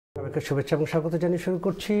সবাইকে শুভেচ্ছা এবং স্বাগত জানিয়ে শুরু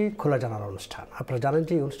করছি খোলা জানালা অনুষ্ঠান। আপনারা জানেন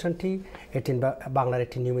যে এই অনুষ্ঠানটি ATN বাংলার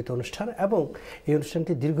একটি নিয়মিত অনুষ্ঠান এবং এই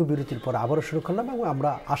অনুষ্ঠানটি দীর্ঘ বিরতির পর আবারও শুরু করলাম এবং আমরা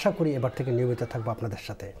আশা করি এবার থেকে নিয়মিত থাকবো আপনাদের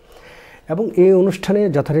সাথে। এবং এই অনুষ্ঠানে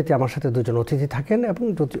যথারীতি আমার সাথে দুজন অতিথি থাকেন এবং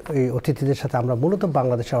এই অতিথিদের সাথে আমরা মূলত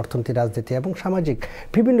বাংলাদেশের অর্থনীতি, রাজনীতি এবং সামাজিক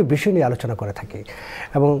বিভিন্ন বিষয় নিয়ে আলোচনা করে থাকি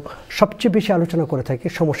এবং সবচেয়ে বেশি আলোচনা করে থাকি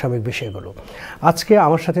সমসাময়িক বিষয়গুলো। আজকে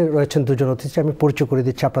আমার সাথে রয়েছেন দুজন অতিথি, আমি পরিচয় করে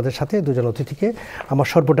দিচ্ছি আপনাদের সাথে দুজন অতিথিকে। আমার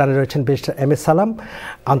সর্বডানে রয়েছেন ব্যারিস্টার MS সালাম,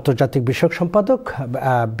 আন্তর্জাতিক বিষয়ক সম্পাদক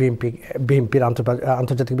বিএনপির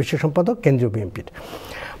আন্তর্জাতিক বিষয়ক সম্পাদক কেন্দ্রীয় বিএনপির।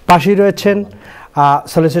 পাশেই রয়েছেন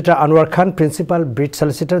সলিসিটর আনোয়ার খান, প্রিন্সিপাল ব্রিট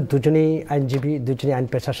সলিসিটর। দুজনেই আইনজীবী, দুজনেই আইন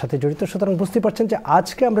পেশার সাথে জড়িত। সুতরাং বুঝতে পারছেন যে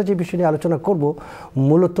আজকে আমরা যে বিষয় নিয়ে আলোচনা করব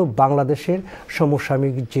মূলত বাংলাদেশের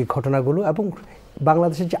সমসাময়িক যে ঘটনাগুলো এবং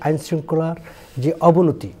বাংলাদেশের যে আইন শৃঙ্খলার যে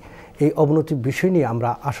অবনতি, এই অবনতির বিষয় নিয়ে আমরা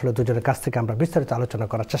আসলে দুজনের কাছ থেকে আমরা বিস্তারিত আলোচনা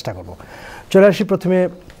করার চেষ্টা করব। চলে আসি প্রথমে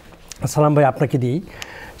সালাম ভাই আপনাকে দিই।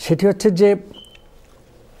 সেটি হচ্ছে যে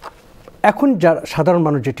এখন সাধারণ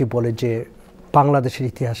মানুষ যেটি বলে যে বাংলাদেশের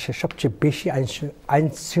ইতিহাসে সবচেয়ে বেশি আইন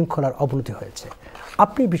শৃঙ্খলার অবনতি হয়েছে,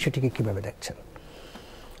 আপনি বিষয়টিকে কীভাবে দেখছেন?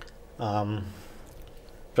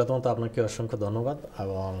 প্রথমত আপনাকে অসংখ্য ধন্যবাদ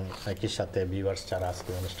এবং একই সাথে ভিউয়ার্স যারা আজকে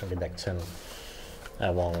অনুষ্ঠানটি দেখছেন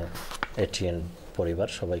এবং ATN পরিবার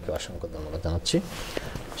সবাইকে অসংখ্য ধন্যবাদ জানাচ্ছি।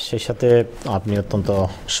 সেই সাথে আপনি অত্যন্ত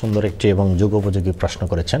সুন্দর একটি এবং যুগোপযোগী প্রশ্ন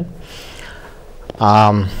করেছেন।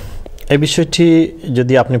 এই বিষয়টি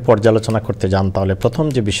যদি আপনি পর্যালোচনা করতে যান তাহলে প্রথম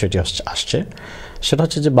যে বিষয়টি আসছে সেটা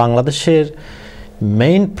হচ্ছে যে বাংলাদেশের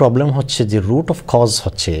মেইন প্রবলেম হচ্ছে যে রুট অফ কজ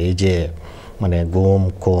হচ্ছে এই যে মানে গুম,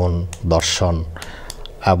 খুন, ধর্ষণ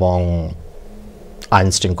এবং আইন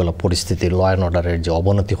শৃঙ্খলা পরিস্থিতি, ল অ্যান্ড অর্ডারের যে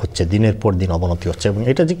অবনতি হচ্ছে, দিনের পর দিন অবনতি হচ্ছে এবং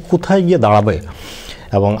এটা যে কোথায় গিয়ে দাঁড়াবে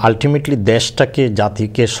এবং আলটিমেটলি দেশটাকে,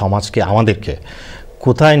 জাতিকে, সমাজকে, আমাদেরকে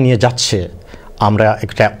কোথায় নিয়ে যাচ্ছে, আমরা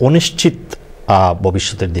একটা অনিশ্চিত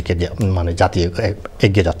ভবিষ্যতের দিকে মানে জাতি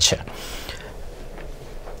এগিয়ে যাচ্ছে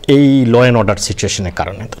এই ল অ্যান্ড অর্ডার সিচুয়েশনের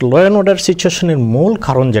কারণে। তো ল অ্যান্ড অর্ডার সিচুয়েশনের মূল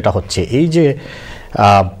কারণ যেটা হচ্ছে এই যে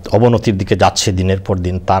অবনতির দিকে যাচ্ছে দিনের পর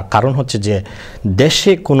দিন, তার কারণ হচ্ছে যে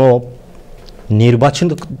দেশে কোনো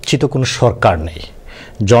নির্বাচিত কোনো সরকার নেই,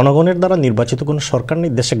 জনগণের দ্বারা নির্বাচিত কোনো সরকার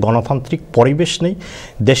নেই, দেশে গণতান্ত্রিক পরিবেশ নেই,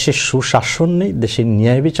 দেশে সুশাসন নেই, দেশে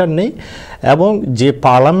ন্যায় বিচার নেই এবং যে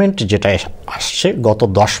পার্লামেন্ট যেটা আসছে গত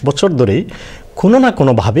 10 বছর ধরেই কোনো না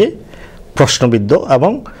কোনোভাবে প্রশ্নবিদ্ধ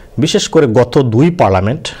এবং বিশেষ করে গত 2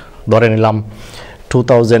 পার্লামেন্ট, ধরে নিলাম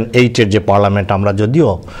 2008-এর যে পার্লামেন্ট আমরা যদিও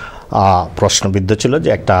প্রশ্নবিদ্ধ ছিল যে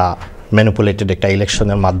একটা ম্যানিপুলেটেড একটা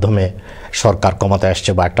ইলেকশনের মাধ্যমে সরকার ক্ষমতায়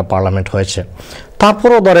আসছে বা একটা পার্লামেন্ট হয়েছে,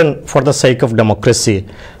 তারপরও ধরেন for the sake of democracy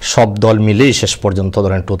সব দল মিলেই শেষ পর্যন্ত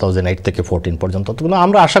ধরেন 2008 থেকে 14 পর্যন্ত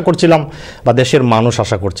আমরা আশা করছিলাম বা দেশের মানুষ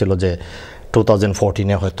আশা করছিল যে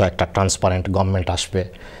 2014-এ হয়তো একটা ট্রান্সপারেন্ট গভর্নমেন্ট আসবে,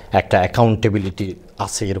 একটা অ্যাকাউন্টেবিলিটি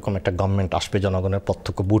আছে এরকম একটা গভর্নমেন্ট আসবে, জনগণের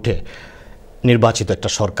প্রত্যক্ষ বুটে নির্বাচিত একটা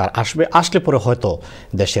সরকার আসবে, আসলে পরে হয়তো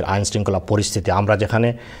দেশের আইন শৃঙ্খলা পরিস্থিতি, আমরা যেখানে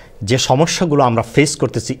যে সমস্যাগুলো আমরা ফেস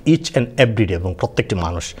করতেছি ইচ অ্যান্ড এভরিডে এবং প্রত্যেকটি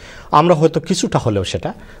মানুষ, আমরা হয়তো কিছুটা হলেও সেটা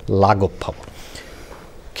লাঘব পাব।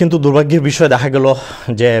 কিন্তু দুর্ভাগ্যের বিষয় দেখা গেল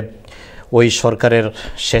যে ওই সরকারের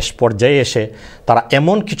শেষ পর্যায়ে এসে তারা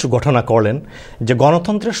এমন কিছু ঘটনা করলেন যে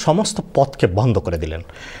গণতন্ত্রের সমস্ত পথকে বন্ধ করে দিলেন।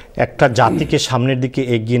 একটা জাতিকে সামনের দিকে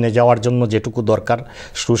এগিয়ে নিয়ে যাওয়ার জন্য যেটুকু দরকার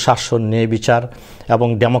সুশাসন, ন্যায় বিচার এবং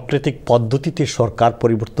ডেমোক্রেটিক পদ্ধতিতে সরকার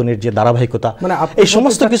পরিবর্তনের যে ধারাবাহিকতা, এই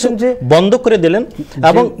সমস্ত কিছু বন্ধ করে দিলেন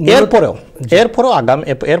এবং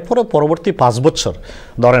এরপরেও পরবর্তী 5 বছর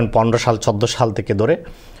ধরেন 15 সাল 14 সাল থেকে ধরে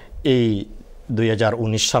এই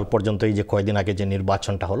 2019 সাল পর্যন্ত এই যে কয়েকদিন আগে যে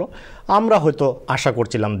নির্বাচনটা হলো, আমরা হয়তো আশা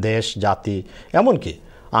করছিলাম দেশ, জাতি, এমনকি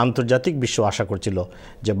আন্তর্জাতিক বিশ্ব আশা করছিল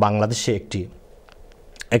যে বাংলাদেশে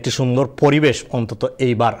একটি সুন্দর পরিবেশ অন্তত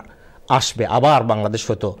এইবার আসবে, আবার বাংলাদেশ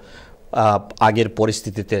হয়তো আগের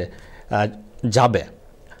পরিস্থিতিতে যাবে।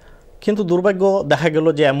 কিন্তু দুর্ভাগ্য দেখা গেল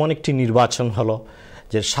যে এমন একটি নির্বাচন হলো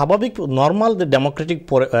যে স্বাভাবিক নর্মাল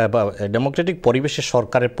ডেমোক্রেটিক পরিবেশে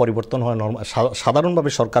সরকারের পরিবর্তন হয়, সাধারণভাবে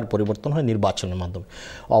সরকার পরিবর্তন হয় নির্বাচনের মাধ্যমে,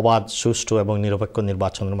 অবাধ, সুষ্ঠু এবং নিরপেক্ষ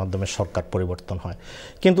নির্বাচনের মাধ্যমে সরকার পরিবর্তন হয়।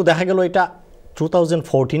 কিন্তু দেখা গেল এটা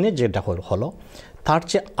 2014-এ যেটা হলো তার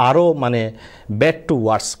চেয়ে আরও মানে ব্যাড টু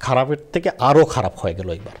ওয়ার্স, খারাপের থেকে আরও খারাপ হয়ে গেল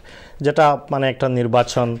এবার, যেটা মানে একটা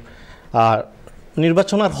নির্বাচন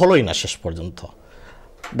আর হলোই না শেষ পর্যন্ত।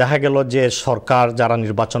 দেখা গেল যে সরকার যারা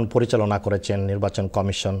নির্বাচন পরিচালনা করেছেন, নির্বাচন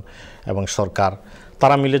কমিশন এবং সরকার,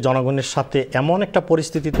 তারা মিলে জনগণের সাথে এমন একটা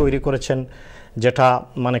পরিস্থিতি তৈরি করেছেন যেটা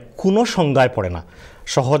মানে কোনো সংজ্ঞায় পড়ে না।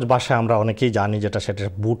 সহজ ভাষায় আমরা অনেকেই জানি যেটা, সেটা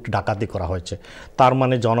বুট ডাকাতি করা হয়েছে। তার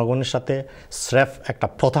মানে জনগণের সাথে স্রেফ একটা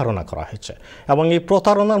প্রতারণা করা হয়েছে, এবং এই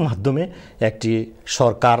প্রতারণার মাধ্যমে একটি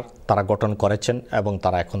সরকার তারা গঠন করেছেন এবং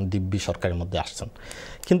তারা এখন দিব্যি সরকারের মধ্যে আসছেন।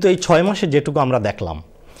 কিন্তু এই 6 মাসে যেটুকু আমরা দেখলাম,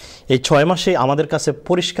 এই 6 মাসে আমাদের কাছে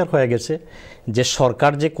পরিষ্কার হয়ে গেছে যে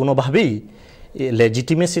সরকার যে কোনোভাবেই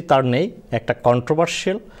লেজিটিমেসি তার নেই, একটা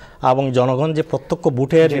কন্ট্রোভার্সিয়াল, এবং জনগণ যে প্রত্যক্ষ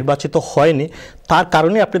ভোটে নির্বাচিত হয়নি। তার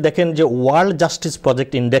কারণে আপনি দেখেন যে ওয়ার্ল্ড জাস্টিস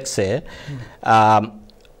প্রজেক্ট ইন্ডেক্সে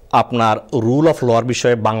আপনার রুল অফ লর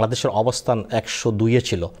বিষয়ে বাংলাদেশের অবস্থান 102-এ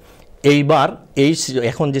ছিল। এইবার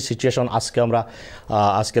এখন যে সিচুয়েশন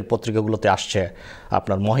আজকের পত্রিকাগুলোতে আসছে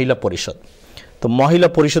আপনার মহিলা পরিষদ, তো মহিলা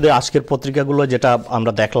পরিষদে আজকের পত্রিকাগুলো যেটা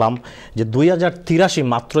আমরা দেখলাম যে 2083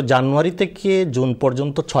 মাত্র জানুয়ারি থেকে জুন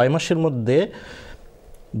পর্যন্ত 6 মাসের মধ্যে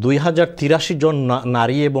 2083 জন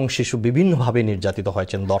নারী এবং শিশু বিভিন্নভাবে নির্যাতিত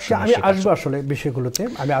হয়েছেন। আমি আসবো আসলে বিষয়গুলোতে,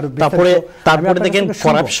 আমি আরো তারপরে দেখেন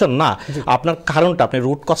করাপশন না, আপনার কারণটা, আপনি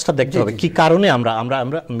রুট কজটা দেখতে হবে কি কারণে আমরা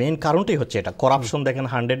মেইন কারণটাই হচ্ছে এটা করাপশন। দেখেন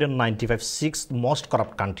 195 মোস্ট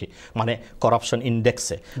করাপ্ট কান্ট্রি, মানে করাপশন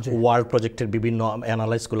ইন্ডেক্সে ওয়ার্ল্ড প্রজেক্টের বিভিন্ন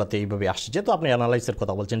অ্যানালাইসগুলোতে এইভাবে আসছে। যেহেতু আপনি অ্যানালাইসের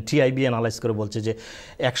কথা বলছেন, টিআইবি অ্যানালাইজ করে বলছে যে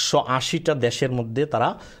 180টা দেশের মধ্যে তারা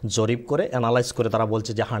জরিপ করে অ্যানালাইজ করে তারা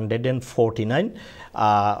বলছে যে 149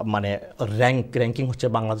 মানে র্যাঙ্কিং হচ্ছে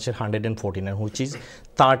বাংলাদেশের 149, which is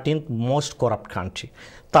 13th most corrupt country.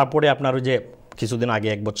 তারপরে আপনার যে কিছুদিন আগে,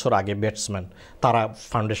 1 বছর আগে ব্যাটসম্যান তারা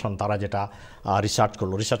ফাউন্ডেশন তারা যেটা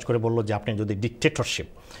রিসার্চ করে বললো যে আপনি যদি ডিকটেটরশিপ,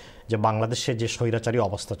 যে বাংলাদেশে যে স্বৈরাচারী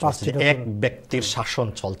অবস্থা চলছে, এক ব্যক্তির শাসন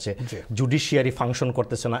চলছে, জুডিশিয়ারি ফাংশন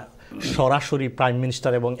করতেছে না, সরাসরি প্রাইম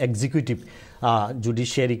মিনিস্টার এবং এক্সিকিউটিভ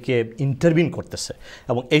জুডিশিয়ারিকে ইন্টারভিন করতেছে,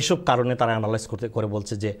 এবং এইসব কারণে তারা অ্যানালাইজ করে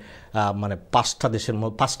বলছে যে মানে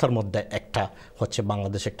 5টার মধ্যে একটা হচ্ছে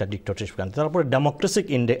বাংলাদেশ একটা ডিক্টেটরশিপ কান্ট্রি। তারপরে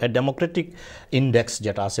ডেমোক্রেটিক ইন্ডেক্স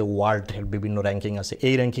যেটা আছে ওয়ার্ল্ডের বিভিন্ন র্যাঙ্কিং আছে,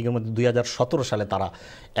 এই র্যাঙ্কিংয়ের মধ্যে 2017 সালে তারা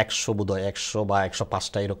 100 বা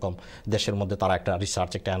 105টা এরকম দেশের মধ্যে তারা একটা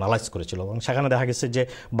রিসার্চ, একটা অ্যানালাইজ করেছিল, এবং সেখানে দেখা গেছে যে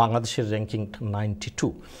বাংলাদেশের র্যাঙ্কিং 92।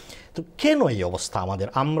 তো কেন এই অবস্থা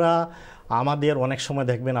আমাদের অনেক সময়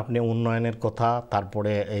দেখবেন আপনি উন্নয়নের কথা,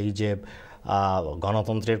 তারপরে এই যে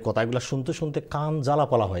গণতন্ত্রের কথা, এগুলো শুনতে শুনতে কান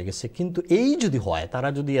জ্বালাপালা হয়ে গেছে। কিন্তু এই যদি হয়, তারা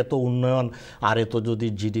যদি এত উন্নয়ন আর এত যদি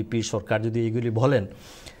জিডিপি সরকার যদি এইগুলি বলেন,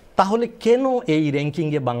 তাহলে কেন এই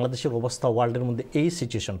র্যাঙ্কিংয়ে বাংলাদেশের অবস্থা ওয়ার্ল্ডের মধ্যে এই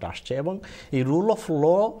সিচুয়েশনটা আসছে? এবং এই রুল অফ ল,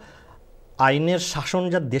 আইনের শাসন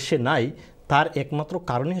যা দেশে নাই, তার একমাত্র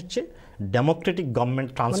কারণই হচ্ছে ডেমোক্রেটিক গভর্নমেন্ট,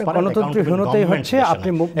 ট্রান্সপারেন্ট হচ্ছে।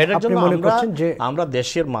 এটার জন্য আমরা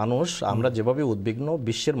দেশের মানুষ, আমরা যেভাবে উদ্বিগ্ন,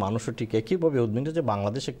 বিশ্বের মানুষও ঠিক একইভাবে উদ্বিগ্ন যে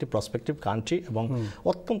বাংলাদেশ একটি প্রসপেক্টিভ কান্ট্রি এবং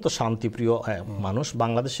অত্যন্ত শান্তিপ্রিয় মানুষ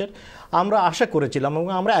বাংলাদেশের। আমরা আশা করেছিলাম এবং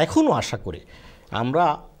আমরা এখনও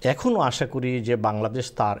আশা করি যে বাংলাদেশ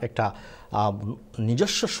তার একটা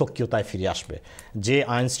নিজস্ব সক্রিয়তায় ফিরে আসবে। যে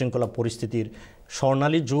আইন শৃঙ্খলা পরিস্থিতির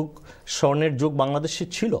স্বর্ণের যুগ বাংলাদেশে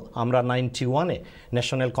ছিল, আমরা 91-এ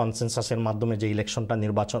ন্যাশনাল কনসেনসাসের মাধ্যমে যে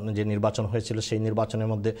নির্বাচন হয়েছিল, সেই নির্বাচনের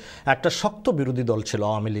মধ্যে একটা শক্ত বিরোধী দল ছিল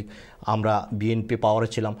আওয়ামী লীগ, আমরা বিএনপি পাওয়ারে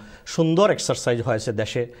ছিলাম, সুন্দর এক্সারসাইজ হয়েছে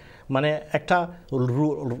দেশে, মানে একটা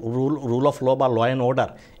রুল অফ ল বা ল অ্যান্ড অর্ডার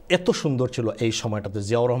এত সুন্দর ছিল এই সময়টাতে।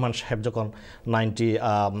 জিয়াউর রহমান সাহেব যখন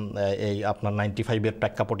 95-এর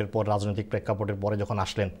প্রেক্ষাপটের পর, রাজনৈতিক প্রেক্ষাপটের পরে যখন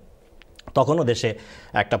আসলেন, তখনও দেশে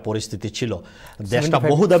একটা পরিস্থিতি ছিল, দেশটা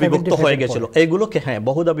বহুদা বিভক্ত হয়ে গেছিল, এইগুলোকে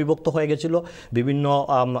বহুদা বিভক্ত হয়ে গেছিল, বিভিন্ন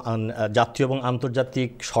জাতীয় এবং আন্তর্জাতিক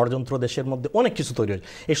ষড়যন্ত্র দেশের মধ্যে অনেক কিছু তৈরি হয়েছে।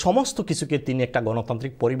 এই সমস্ত কিছুকে তিনি একটা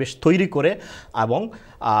গণতান্ত্রিক পরিবেশ তৈরি করে এবং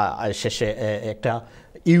শেষে একটা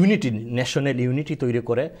ন্যাশনাল ইউনিটি তৈরি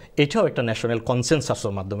করে, এটাও একটা ন্যাশনাল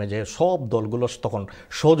কনসেনসাসের মাধ্যমে, যে সব দলগুলো তখন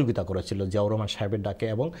সহযোগিতা করেছিল জিয়াউর রহমান সাহেবের ডাকে,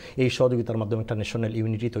 এবং এই সহযোগিতার মাধ্যমে একটা ন্যাশনাল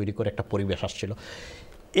ইউনিটি তৈরি করে একটা পরিবেশ আসছিল।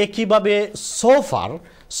 একইভাবে সোফার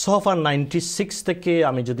 96 থেকে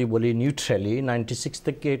আমি যদি বলি নিউট্রালি, 96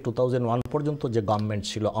 থেকে 2001 পর্যন্ত যে গভর্নমেন্ট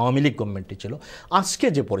ছিল, আওয়ামী লীগ গভর্নমেন্টটি ছিল, আজকে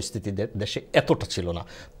যে পরিস্থিতি দেশে এতটা ছিল না।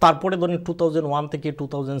 তারপরে ধরেন 2001 থেকে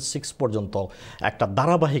 2006 পর্যন্ত একটা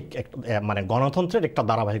ধারাবাহিক, মানে গণতন্ত্রের একটা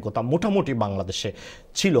ধারাবাহিকতা মোটামুটি বাংলাদেশে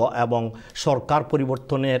ছিল, এবং সরকার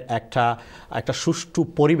পরিবর্তনের একটা সুষ্ঠু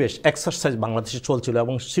পরিবেশ এক্সারসাইজ বাংলাদেশে চলছিল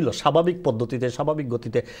এবং ছিল স্বাভাবিক পদ্ধতিতে, স্বাভাবিক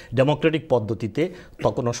গতিতে, ডেমোক্রেটিক পদ্ধতিতে।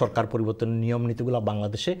 তখন কোনো সরকার পরিবর্তনের নিয়ম নীতিগুলো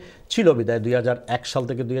বাংলাদেশে ছিল বিদায় 2001 সাল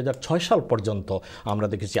থেকে 2006 সাল পর্যন্ত আমরা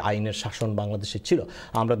দেখেছি আইনের শাসন বাংলাদেশে ছিল।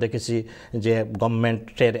 আমরা দেখেছি যে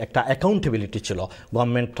গভর্নমেন্টের একটা অ্যাকাউন্টেবিলিটি ছিল,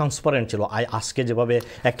 গভর্নমেন্ট ট্রান্সপারেন্ট ছিল। আজকে যেভাবে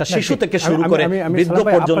একটা শিশু থেকে শুরু করে বৃদ্ধ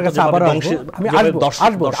পর্যন্ত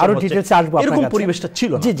এরকম পরিবেশটা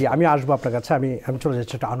ছিল। জি জি, আমি আসবো আপনার কাছে। আমি চলে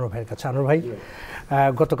যাচ্ছি আনোয়ার ভাইয়ের কাছে। আনোয়ার ভাই,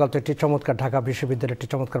 গতকাল তো একটি চমৎকার ঢাকা বিশ্ববিদ্যালয়ের একটি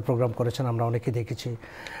চমৎকার প্রোগ্রাম করেছেন, আমরা অনেকেই দেখেছি।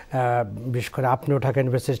 বিশেষ করে আপনিও ঢাকা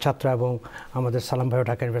ইউনিভার্সিটির ছাত্র এবং আমাদের সালাম ভাইও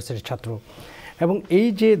ঢাকা ইউনিভার্সিটির ছাত্র। এবং এই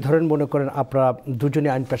যে ধরেন মনে করেন আপনারা দুজনে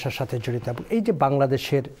আইন পেশার সাথে জড়িত, এবং এই যে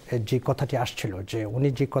বাংলাদেশের যে কথাটি আসছিল, যে উনি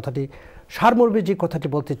যে কথাটি সারমর্মে যে কথাটি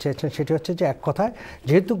বলতে চেয়েছেন সেটি হচ্ছে যে এক কথায়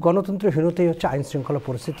যেহেতু গণতন্ত্রহীনতাই হচ্ছে আইন শৃঙ্খলা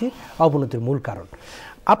পরিস্থিতির অবনতির মূল কারণ।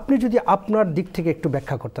 আপনি যদি আপনার দিক থেকে একটু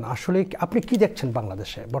ব্যাখ্যা করতেন, আসলে আপনি কি দেখছেন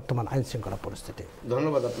বাংলাদেশে বর্তমান আইন শৃঙ্খলা পরিস্থিতি?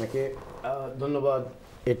 ধন্যবাদ আপনাকে, ধন্যবাদ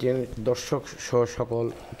এটিএন দর্শক সহ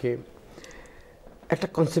সকলকে। একটা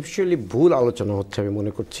কনসেপচুয়ালি ভুল আলোচনা হচ্ছে আমি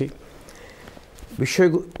মনে করছি। বিষয়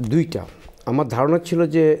দুইটা, আমার ধারণা ছিল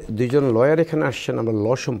যে দুইজন লয়ার এখানে আসছেন, আমরা ল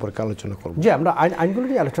সম্পর্কে আলোচনা করব। যে আমরা আইনগুলো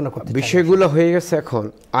নিয়ে আলোচনা করতে, বিষয়গুলো হয়ে গেছে এখন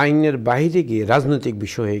আইনের বাইরে গিয়ে রাজনৈতিক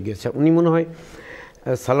বিষয় হয়ে গেছে। উনি মনে হয়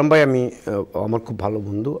সালাম ভাই, আমার খুব ভালো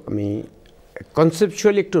বন্ধু, আমি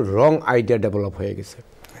কনসেপচুয়ালি একটু রং আইডিয়া ডেভেলপ হয়ে গেছে।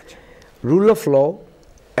 Rule of law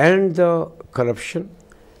and the corruption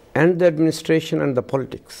and the administration and the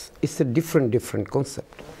politics it's a different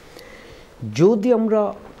concept. যদি আমরা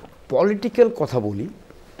পলিটিক্যাল কথা বলি,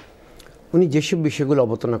 উনি যেসব বিষয়গুলো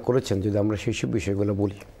অবতারণা করেছেন, যদি আমরা সেই সব বিষয়গুলো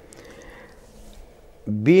বলি,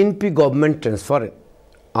 BNP government transparent,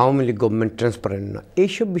 Awami League government transparent না,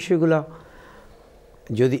 এইসব বিষয়গুলো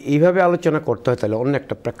যদি এইভাবে আলোচনা করতে হয় তাহলে অন্য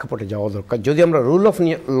একটা প্রেক্ষাপটে যাওয়া দরকার। যদি আমরা রুল অফ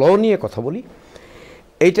ল নিয়ে কথা বলি,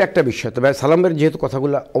 এইটা একটা বিষয়। তবে সালামের যেহেতু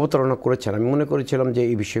কথাগুলো অবতারণা করেছেন, আমি মনে করেছিলাম যে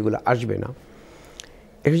এই বিষয়গুলো আসবে না।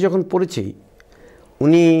 এটি যখন পড়েছি,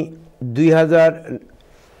 উনি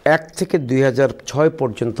 2001 থেকে 2006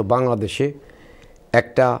 পর্যন্ত বাংলাদেশে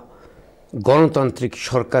একটা গণতান্ত্রিক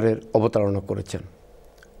সরকারের অবতারণা করেছেন।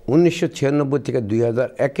 1996 থেকে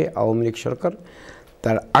 2001-এ আওয়ামী লীগ সরকার,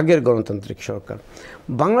 তার আগের গণতান্ত্রিক সরকার।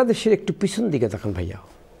 বাংলাদেশের একটু পিছন দিকে তাকান ভাইয়া,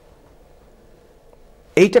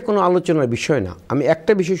 এইটা কোনো আলোচনার বিষয় না। আমি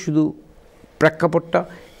একটা বিষয় শুধু প্রেক্ষাপটটা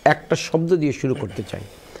একটা শব্দ দিয়ে শুরু করতে চাই।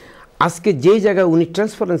 আজকে যেই জায়গায় উনি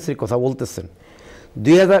ট্রান্সপারেন্সির কথা বলতেছেন,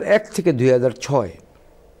 2001 থেকে 2006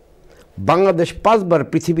 বাংলাদেশ 5 বার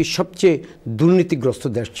পৃথিবীর সবচেয়ে দুর্নীতিগ্রস্ত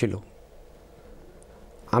দেশ ছিল।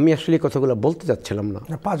 আমি আসলে এই কথাগুলো বলতে চাচ্ছিলাম না,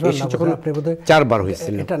 4 বার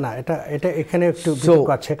হয়েছিল। এটা না, এটা এখানে একটু বিতর্ক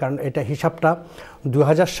আছে, কারণ এটা হিসাবটা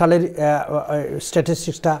 2000 সালের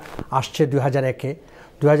স্ট্যাটিস্টিক্সটা আসছে 2001-এ,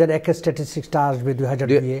 2001-এর স্ট্যাটিস্টিক্সটা আসবে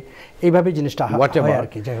 2002-এ, এইভাবে জিনিসটা হয় আর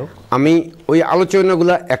কি। যাই হোক, আমি ওই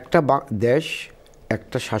আলোচনাগুলো একটা দেশ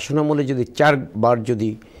একটা শাসনামলে যদি 4 বার যদি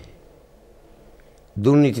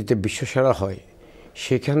দুর্নীতিতে বিশ্বসেরা হয়,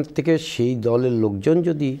 সেখান থেকে সেই দলের লোকজন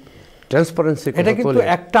যদি ট্রান্সপারেন্সি, এটা কিন্তু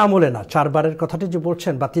একটা আমলে না, 4 বারের কথাটি যে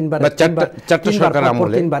বলছেন, বা 3 বার, 4টা সরকার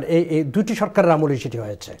আমলে, 3 বার, এই দুটি সরকারের আমলে সেটি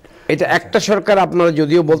হয়েছে। এটা একটা সরকার আপনারা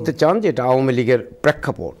যদিও বলতে চান যে এটা আওয়ামী লীগের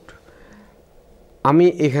প্রেক্ষাপট, আমি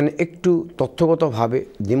এখানে একটু তথ্যগতভাবে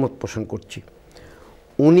দ্বিমত পোষণ করছি।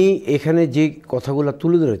 উনি এখানে যে কথাগুলো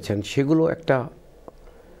তুলে ধরেছেন সেগুলো একটা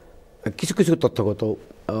কিছু তথ্যগত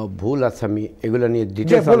ভুল আছে, আমি এগুলো নিয়ে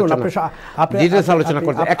ডিটেইলস আলোচনা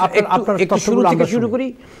করতে একটু শুরু করি।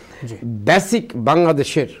 বেসিক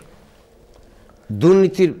বাংলাদেশের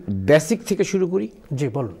দুর্নীতির বেসিক থেকে শুরু করি। জি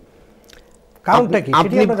বলুন, কারণটা কি?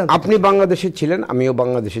 আপনি বাংলাদেশে ছিলেন, আমিও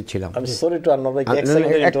বাংলাদেশে ছিলাম। আমি সরি টু আনোয়ার ভাই,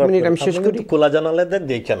 এক মিনিট আমি শেষ করি। খোলা জানালা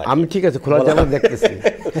দেখেন, আমি ঠিক আছে খোলা জানালা দেখতেছি।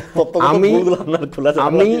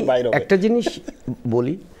 আমি একটা জিনিস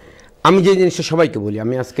বলি, আমি যে জিনিসটা সবাইকে বলি,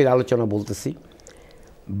 আমি আজকের আলোচনা বলতেছি,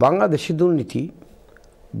 বাংলাদেশি দুর্নীতি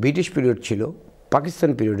ব্রিটিশ পিরিয়ড ছিল,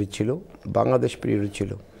 পাকিস্তান পিরিয়ডে ছিল, বাংলাদেশ পিরিয়ডে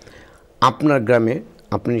ছিল। আপনার গ্রামে,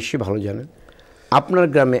 আপনি নিশ্চয়ই ভালো জানেন, আপনার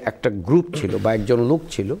গ্রামে একটা গ্রুপ ছিল বা একজন লোক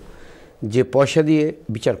ছিল যে পয়সা দিয়ে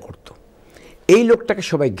বিচার করত। এই লোকটাকে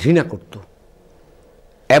সবাই ঘৃণা করত,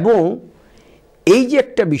 এবং এই যে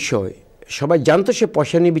একটা বিষয় সবাই জানতো সে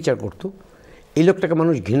পয়সা নিয়ে বিচার করত, এই লোকটাকে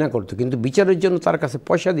মানুষ ঘৃণা করত, কিন্তু বিচারের জন্য তার কাছে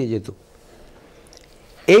পয়সা দিয়ে যেত।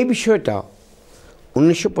 এই বিষয়টা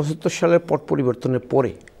 1975 সালের পট পরিবর্তনের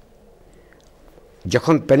পরে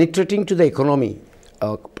যখন পেনিট্রেটিং টু দ্য ইকোনমি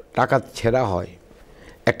টাকা ছেঁড়া হয়,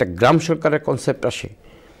 একটা গ্রাম সরকারের কনসেপ্ট আসে,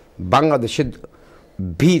 বাংলাদেশের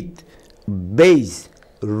ভিত, বেইজ,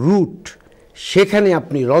 রুট, সেখানে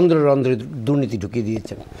আপনি রন্ধ্রে রন্ধ্রে দুর্নীতি ঢুকিয়ে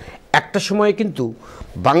দিয়েছেন। একটা সময়ে কিন্তু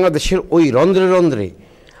বাংলাদেশের ওই রন্ধ্রে রন্ধ্রে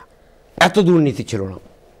এত দুর্নীতি ছিল না।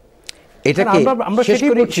 এটাকে আমরা শেষ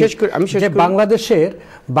করি,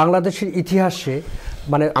 বাংলাদেশের ইতিহাসে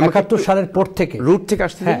মানে ৭১ সালের পর থেকে রুট থেকে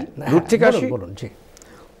আসতে রুট থেকে আসি। বলুন জি।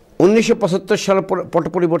 1975 সালের পট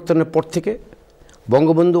পরিবর্তনের পর থেকে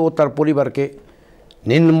বঙ্গবন্ধু ও তার পরিবারকে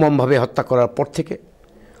নির্মমভাবে হত্যা করার পর থেকে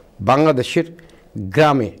বাংলাদেশের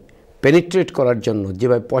গ্রামে পেনিট্রেট করার জন্য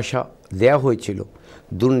যেভাবে পয়সা দেওয়া হয়েছিল,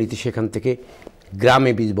 দুর্নীতি সেখান থেকে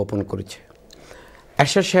গ্রামে বীজ বপন করেছে।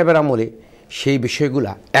 এরশাদ সাহেবের আমলে সেই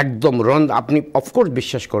বিষয়গুলা একদম আপনি অফকোর্স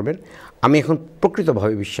বিশ্বাস করবেন, আমি এখন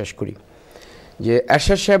প্রকৃতভাবে বিশ্বাস করি যে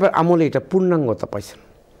এরশাদ সাহেবের আমলে এটা পূর্ণাঙ্গতা পাইছেন।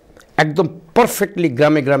 একদম পারফেক্টলি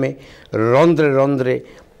গ্রামে গ্রামে রন্ধ্রে রন্ধ্রে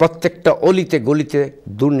প্রত্যেকটা অলিতে গলিতে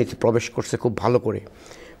দুর্নীতি প্রবেশ করছে খুব ভালো করে।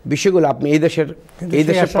 বিষয়গুলো আপনি এই দেশের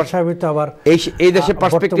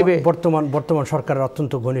পার্সপেক্টিভে বর্তমান সরকারের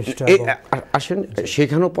অত্যন্ত ঘনিষ্ঠ আসেন,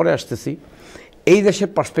 সেখানেও পরে আসতেছি। এই দেশের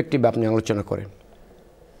পার্সপেক্টিভে আপনি আলোচনা করেন।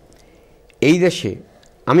 এই দেশে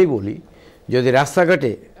আমি বলি, যদি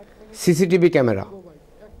রাস্তাঘাটে সিসিটিভি ক্যামেরা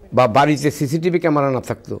বা বাড়িতে সিসিটিভি ক্যামেরা না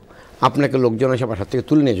থাকতো, আপনাকে লোকজন এসে বাসার থেকে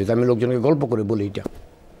তুলে নিয়ে যেত। আমি লোকজনকে গল্প করে বলি এটা।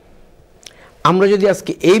 আমরা যদি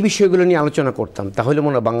আজকে এই বিষয়গুলো নিয়ে আলোচনা করতাম তাহলে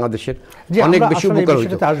মনে হয় বাংলাদেশের অনেক বেশি উপকার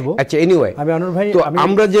হতো। আচ্ছা, এনিওয়ে, তো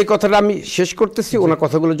আমরা যে কথাটা আমি শেষ করতেছি, ওনার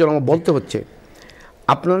কথাগুলো যেন আমার বলতে হচ্ছে।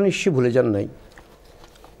 আপনারা নিশ্চয়ই ভুলে যান নাই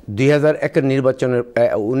 2001-এর নির্বাচনের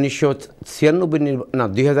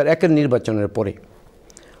 2001-এর নির্বাচনের পরে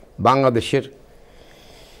বাংলাদেশের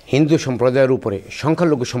হিন্দু সম্প্রদায়ের উপরে,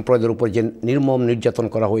 সংখ্যালঘু সম্প্রদায়ের উপর যে নির্মম নির্যাতন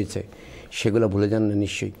করা হয়েছে সেগুলো ভুলে যান না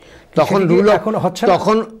নিশ্চয়ই।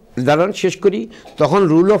 তখন দাঁড়ান শেষ করি, তখন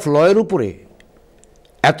রুল অফ লয়ের উপরে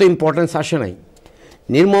এত ইম্পর্টেন্স আসে নাই।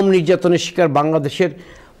 নির্মম নির্যাতনের শিকার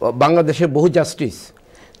বাংলাদেশের বহু জাস্টিস,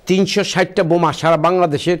 360টা বোমা সারা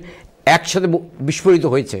বাংলাদেশের একসাথে বিস্ফোরিত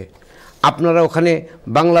হয়েছে। আপনারা ওখানে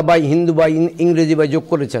বাংলা বাই, হিন্দু বাই, ইংরেজি বাই যোগ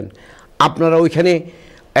করেছেন। আপনারা ওইখানে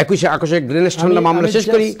 21 আগস্টে গ্রেনেড হামলা মামলা শেষ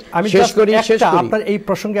করি। আপনার এই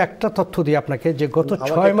প্রসঙ্গে একটা তথ্য দিই আপনাকে, যে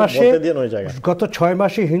গত 6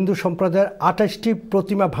 মাসে হিন্দু সম্প্রদায়ের 28টি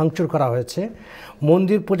প্রতিমা ভাঙচুর করা হয়েছে,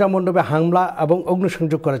 মন্দির পূজা মণ্ডপে হামলা এবং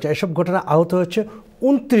অগ্নিসংযোগ করেছে। এসব ঘটনা আহত হয়েছে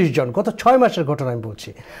 29 জন, গত 6 মাসের ঘটনা আমি বলছি।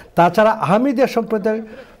 তাছাড়া আহমেদিয়া সম্প্রদায়ের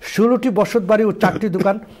 16টি বসত বাড়ি ও 4টি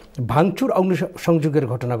দোকান ভাঙচুর অগ্নিসংযোগের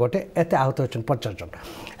ঘটনা ঘটে, এতে আহত হয়েছেন 50 জন।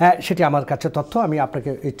 সেটি আমার কাছে তথ্য, আমি আপনাকে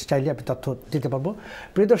চাইলে আমি তথ্য দিতে পারবো।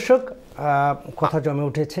 প্রিয় দর্শক, কথা জমে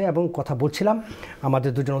উঠেছে এবং কথা বলছিলাম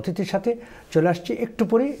আমাদের দুজন অতিথির সাথে। চলে আসছি একটু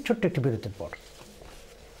পরেই ছোট্ট একটি বিরতির পর।